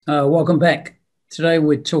Welcome back. Today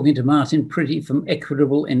we're talking to Martin Pretty from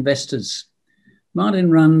Equitable Investors. Martin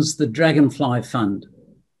runs the Dragonfly Fund,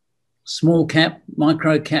 small cap,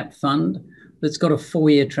 micro cap fund that's got a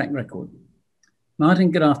 4-year track record. Martin,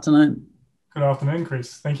 good afternoon. Good afternoon,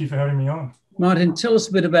 Chris. Thank you for having me on. Martin, tell us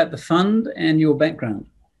a bit about the fund and your background.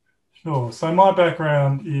 Sure. So my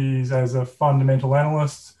background is as a fundamental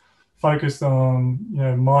analyst, focused on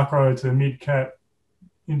micro to mid cap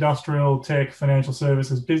industrial, tech, financial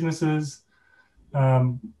services businesses.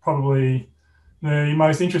 Probably the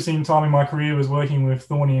most interesting time in my career was working with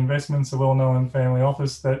Thorney Investments, a well-known family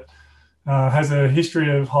office that has a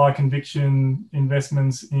history of high conviction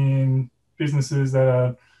investments in businesses that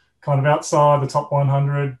are kind of outside the top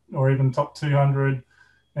 100 or even top 200,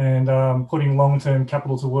 and putting long-term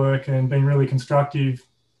capital to work and being really constructive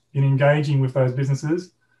in engaging with those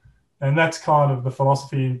businesses. And that's kind of the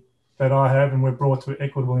philosophy that I have, and we've brought to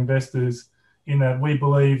Equitable Investors, in that we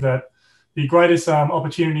believe that the greatest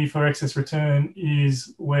opportunity for excess return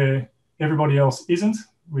is where everybody else isn't,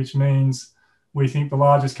 which means we think the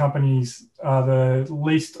largest companies are the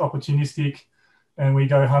least opportunistic, and we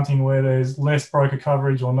go hunting where there's less broker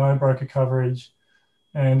coverage or no broker coverage,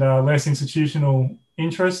 and less institutional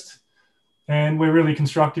interest. And we're really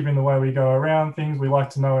constructive in the way we go around things. We like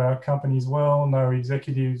to know our companies well, know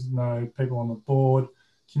executives, know people on the board,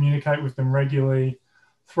 communicate with them regularly,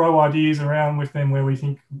 throw ideas around with them where we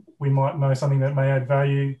think we might know something that may add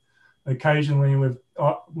value. Occasionally,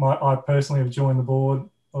 I personally have joined the board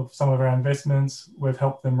of some of our investments. We've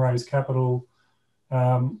helped them raise capital,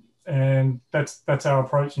 and that's our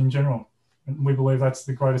approach in general. And we believe that's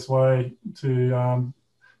the greatest way to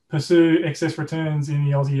pursue excess returns in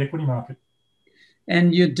the Aussie equity market.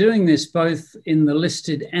 And you're doing this both in the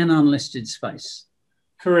listed and unlisted space.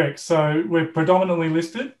 Correct. So we're predominantly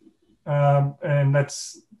listed, and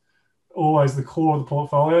that's always the core of the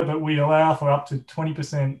portfolio, but we allow for up to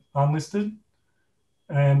 20% unlisted.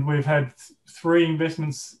 And we've had 3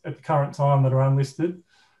 investments at the current time that are unlisted.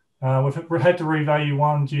 We've had to revalue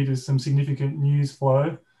one due to some significant news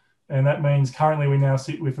flow, and that means currently we now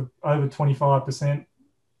sit with over 25%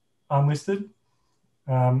 unlisted,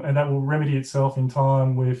 and that will remedy itself in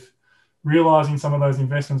time with realising some of those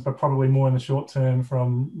investments, but probably more in the short term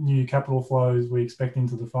from new capital flows we expect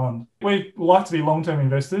into the fund. We like to be long-term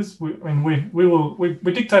investors. We're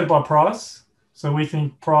dictated by price, so we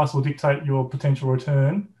think price will dictate your potential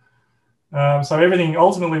return. So everything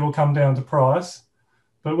ultimately will come down to price,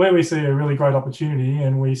 but where we see a really great opportunity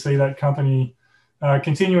and we see that company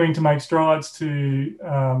continuing to make strides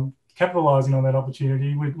to capitalising on that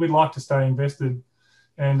opportunity, we'd like to stay invested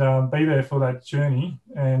and be there for that journey.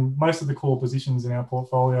 And most of the core positions in our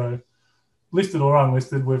portfolio, listed or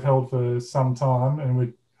unlisted, we've held for some time, and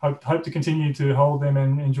we hope to continue to hold them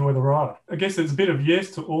and enjoy the ride. I guess it's a bit of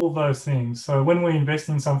yes to all of those things. So when we invest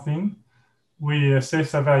in something, we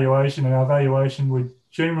assess our valuation, and our valuation would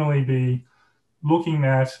generally be looking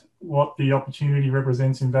at what the opportunity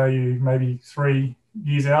represents in value maybe 3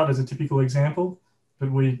 years out as a typical example, but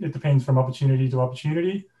it depends from opportunity to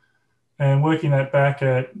opportunity, and working that back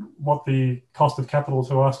at what the cost of capital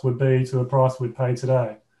to us would be to a price we'd pay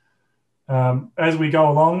today. As we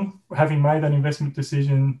go along, having made that investment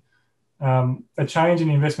decision, a change in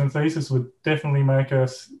the investment thesis would definitely make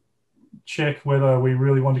us check whether we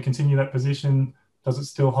really want to continue that position. Does it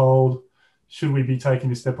still hold? Should we be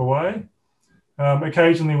taking a step away?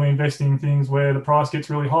 Occasionally we invest in things where the price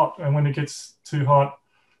gets really hot, and when it gets too hot,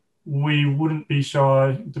 we wouldn't be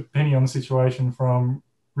shy, depending on the situation, from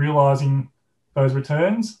realising those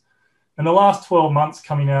returns. And the last 12 months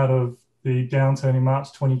coming out of the downturn in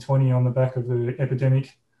March 2020 on the back of the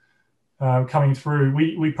epidemic coming through,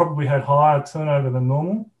 we probably had higher turnover than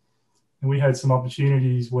normal. And we had some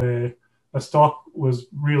opportunities where a stock was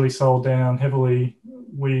really sold down heavily.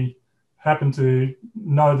 We happened to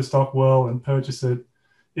know the stock well and purchase it.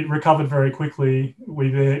 It recovered very quickly.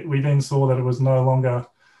 We then saw that it was no longer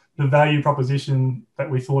the value proposition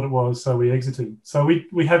that we thought it was, so we exited. So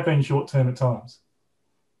we have been short-term at times.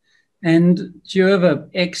 And do you ever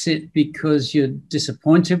exit because you're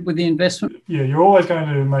disappointed with the investment? Yeah, you're always going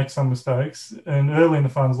to make some mistakes. And early in the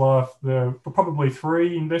fund's life, there were probably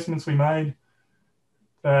 3 investments we made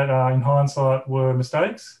that in hindsight were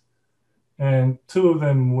mistakes. And 2 of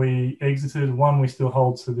them we exited. One we still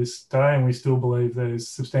hold to this day, and we still believe there's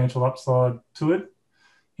substantial upside to it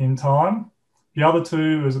in time. The other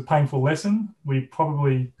 2 was a painful lesson. We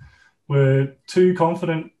probably were too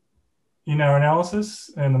confident in our analysis,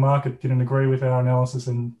 and the market didn't agree with our analysis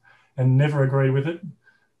and never agreed with it.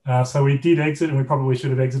 So we did exit, and we probably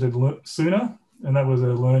should have exited sooner, and that was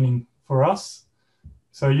a learning for us.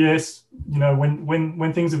 So yes,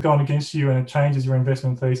 when things have gone against you and it changes your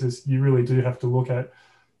investment thesis, you really do have to look at,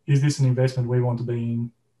 is this an investment we want to be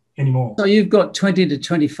in anymore? So you've got 20 to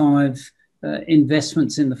 25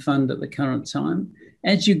 investments in the fund at the current time.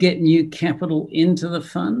 As you get new capital into the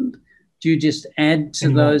fund, do you just add to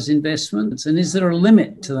those investments? And is there a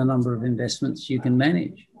limit to the number of investments you can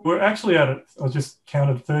manage? We're actually at it. I just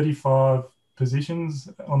counted 35 positions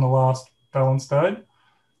on the last balance date.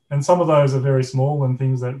 And some of those are very small and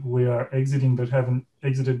things that we are exiting but haven't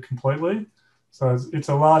exited completely. So it's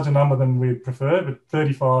a larger number than we'd prefer, but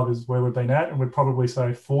 35 is where we've been at. And we'd probably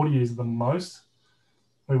say 40 is the most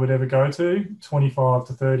we would ever go to. 25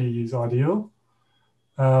 to 30 is ideal.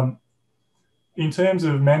 In terms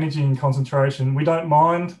of managing concentration, we don't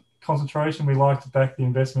mind concentration. We like to back the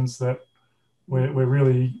investments that we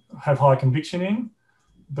really have high conviction in,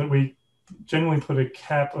 but we generally put a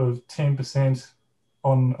cap of 10%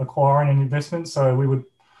 on acquiring an investment. So we would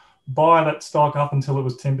buy that stock up until it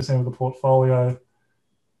was 10% of the portfolio.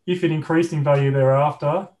 If it increased in value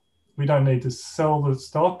thereafter, we don't need to sell the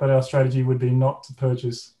stock, but our strategy would be not to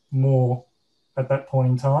purchase more at that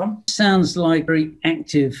point in time. Sounds like a very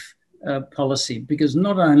active policy, because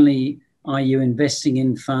not only are you investing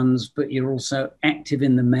in funds, but you're also active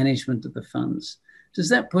in the management of the funds. Does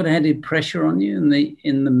that put added pressure on you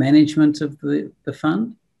in the management of the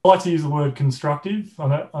fund? I like to use the word constructive.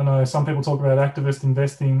 I know some people talk about activist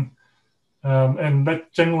investing, and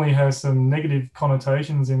that generally has some negative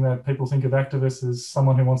connotations in that people think of activists as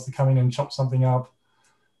someone who wants to come in and chop something up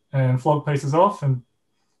and flog pieces off. And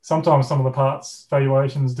sometimes some of the parts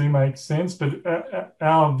valuations do make sense, but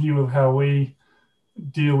our view of how we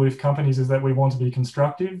deal with companies is that we want to be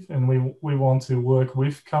constructive and we want to work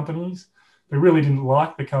with companies. If we really didn't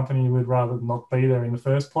like the company, we'd rather not be there in the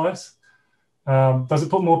first place. Does it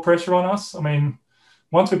put more pressure on us? I mean,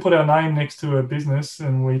 once we put our name next to a business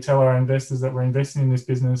and we tell our investors that we're investing in this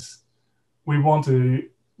business, we want to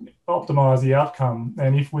optimize the outcome.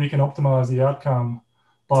 And if we can optimize the outcome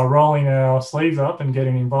by rolling our sleeves up and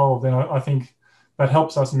getting involved, then I think that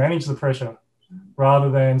helps us manage the pressure rather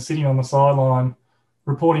than sitting on the sideline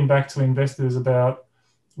reporting back to investors about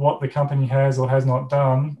what the company has or has not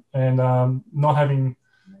done and not having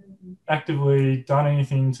actively done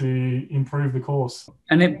anything to improve the course.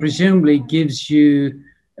 And it presumably gives you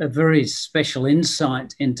a very special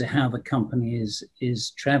insight into how the company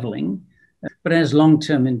is travelling. But as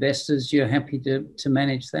long-term investors, you're happy to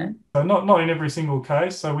manage that? So not in every single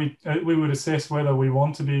case. So we would assess whether we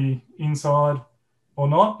want to be inside or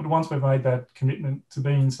not. But once we've made that commitment to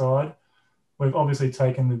be inside, we've obviously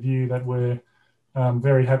taken the view that we're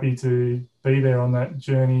very happy to be there on that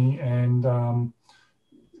journey and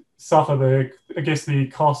suffer the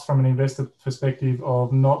cost from an investor perspective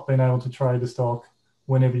of not being able to trade the stock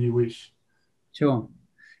whenever you wish. Sure.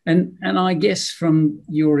 And I guess from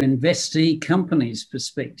your investee company's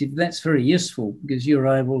perspective, that's very useful because you're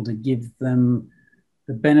able to give them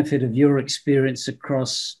the benefit of your experience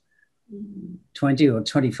across 20 or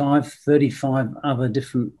 25, 35 other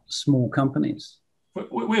different small companies.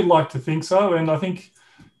 We'd like to think so. And I think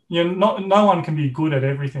no one can be good at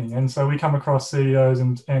everything. And so we come across CEOs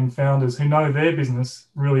and founders who know their business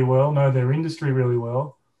really well, know their industry really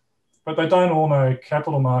well, but they don't all know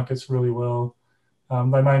capital markets really well.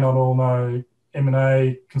 They may not all know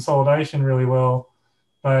M&A consolidation really well.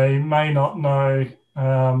 They may not know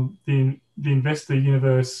the investor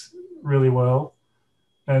universe really well.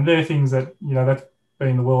 And they're things that, that's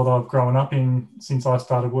been the world I've grown up in since I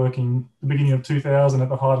started working the beginning of 2000 at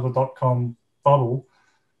the height of the dot-com bubble.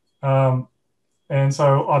 And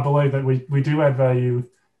so I believe that we do add value,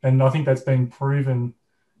 and I think that's been proven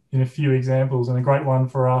in a few examples. And a great one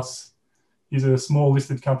for us is a small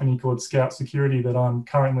listed company called Scout Security that I'm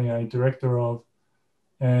currently a director of.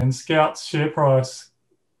 And Scout's share price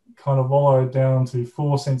kind of wallowed down to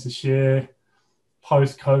 4 cents a share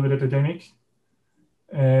post-COVID epidemic.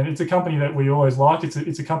 And it's a company that we always liked.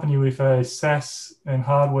 It's a company with a SaaS and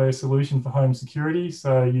hardware solution for home security.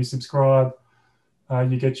 So you subscribe,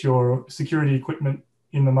 you get your security equipment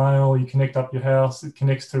in the mail, you connect up your house, it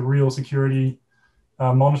connects to real security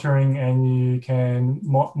monitoring, and you can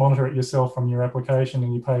monitor it yourself from your application,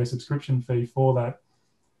 and you pay a subscription fee for that.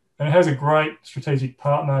 And it has a great strategic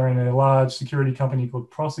partner in a large security company called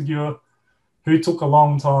Prosegur, who took a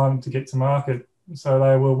long time to get to market. So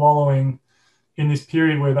they were wallowing in this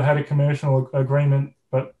period where they had a commercial agreement,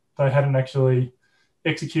 but they hadn't actually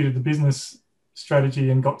executed the business strategy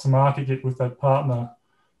and got to market yet with that partner.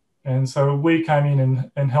 And so we came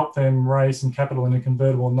in and helped them raise some capital in a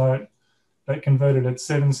convertible note that converted at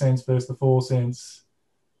 7 cents versus the 4 cents.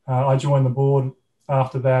 I joined the board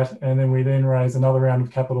after that. And then we then raised another round of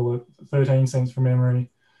capital at 13 cents from memory,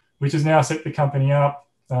 which has now set the company up.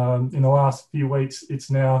 In the last few weeks, it's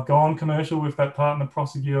now gone commercial with that partner,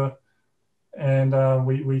 Prosegur. And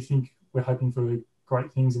we think we're hoping for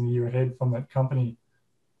great things in the year ahead from that company.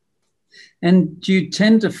 And do you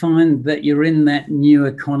tend to find that you're in that new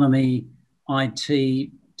economy,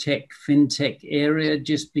 IT, tech, fintech area,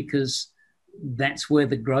 just because that's where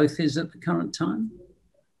the growth is at the current time?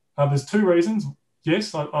 There's two reasons.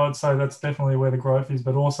 Yes, I would say that's definitely where the growth is,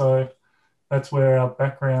 but also that's where our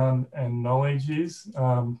background and knowledge is.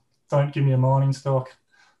 Don't give me a mining stock.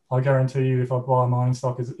 I guarantee you if I buy a mining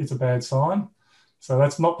stock, it's a bad sign. So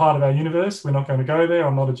that's not part of our universe. We're not going to go there.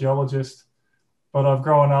 I'm not a geologist, but I've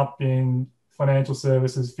grown up in financial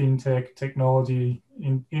services, fintech, technology,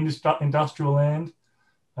 in industrial land.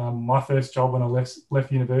 My first job when I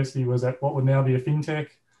left university was at what would now be a fintech.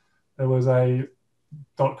 There was a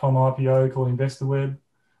 .com IPO called InvestorWeb.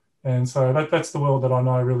 And so that's the world that I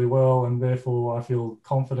know really well, and therefore I feel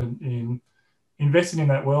confident in investing in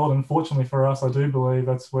that world. And fortunately for us, I do believe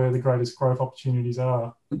that's where the greatest growth opportunities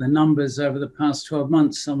are. The numbers over the past 12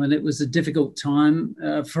 months, I mean, it was a difficult time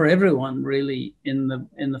for everyone really in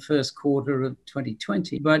the first quarter of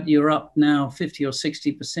 2020, but you're up now 50 or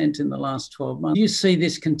 60% in the last 12 months. Do you see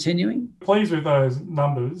this continuing? Pleased with those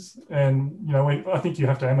numbers. And, I think you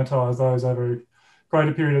have to amortize those over a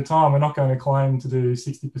greater period of time. We're not going to claim to do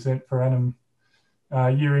 60% per annum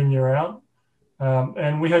year in, year out.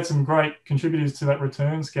 And we had some great contributors to that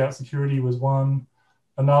return. Scout Security was one.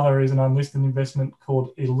 Another is an unlisted investment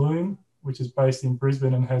called Illume, which is based in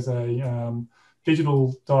Brisbane and has a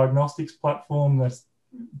digital diagnostics platform that's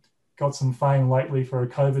got some fame lately for a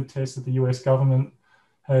COVID test that the US government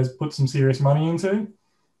has put some serious money into.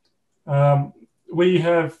 We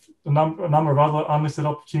have a number of other unlisted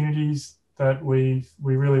opportunities that we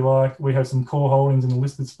really like. We have some core holdings in the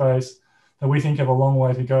listed space that we think have a long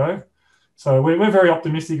way to go. So we're very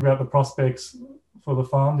optimistic about the prospects for the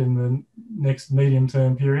fund in the next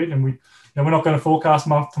medium-term period. And we're not going to forecast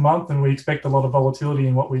month to month, and we expect a lot of volatility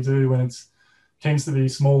in what we do when it tends to be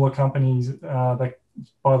smaller companies that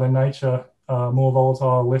by their nature are more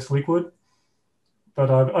volatile, less liquid. But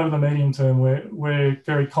over the medium term, we're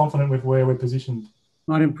very confident with where we're positioned.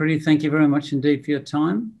 Martin Pretty, thank you very much indeed for your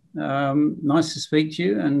time. Nice to speak to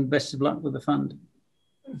you, and best of luck with the fund.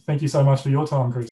 Thank you so much for your time, Chris.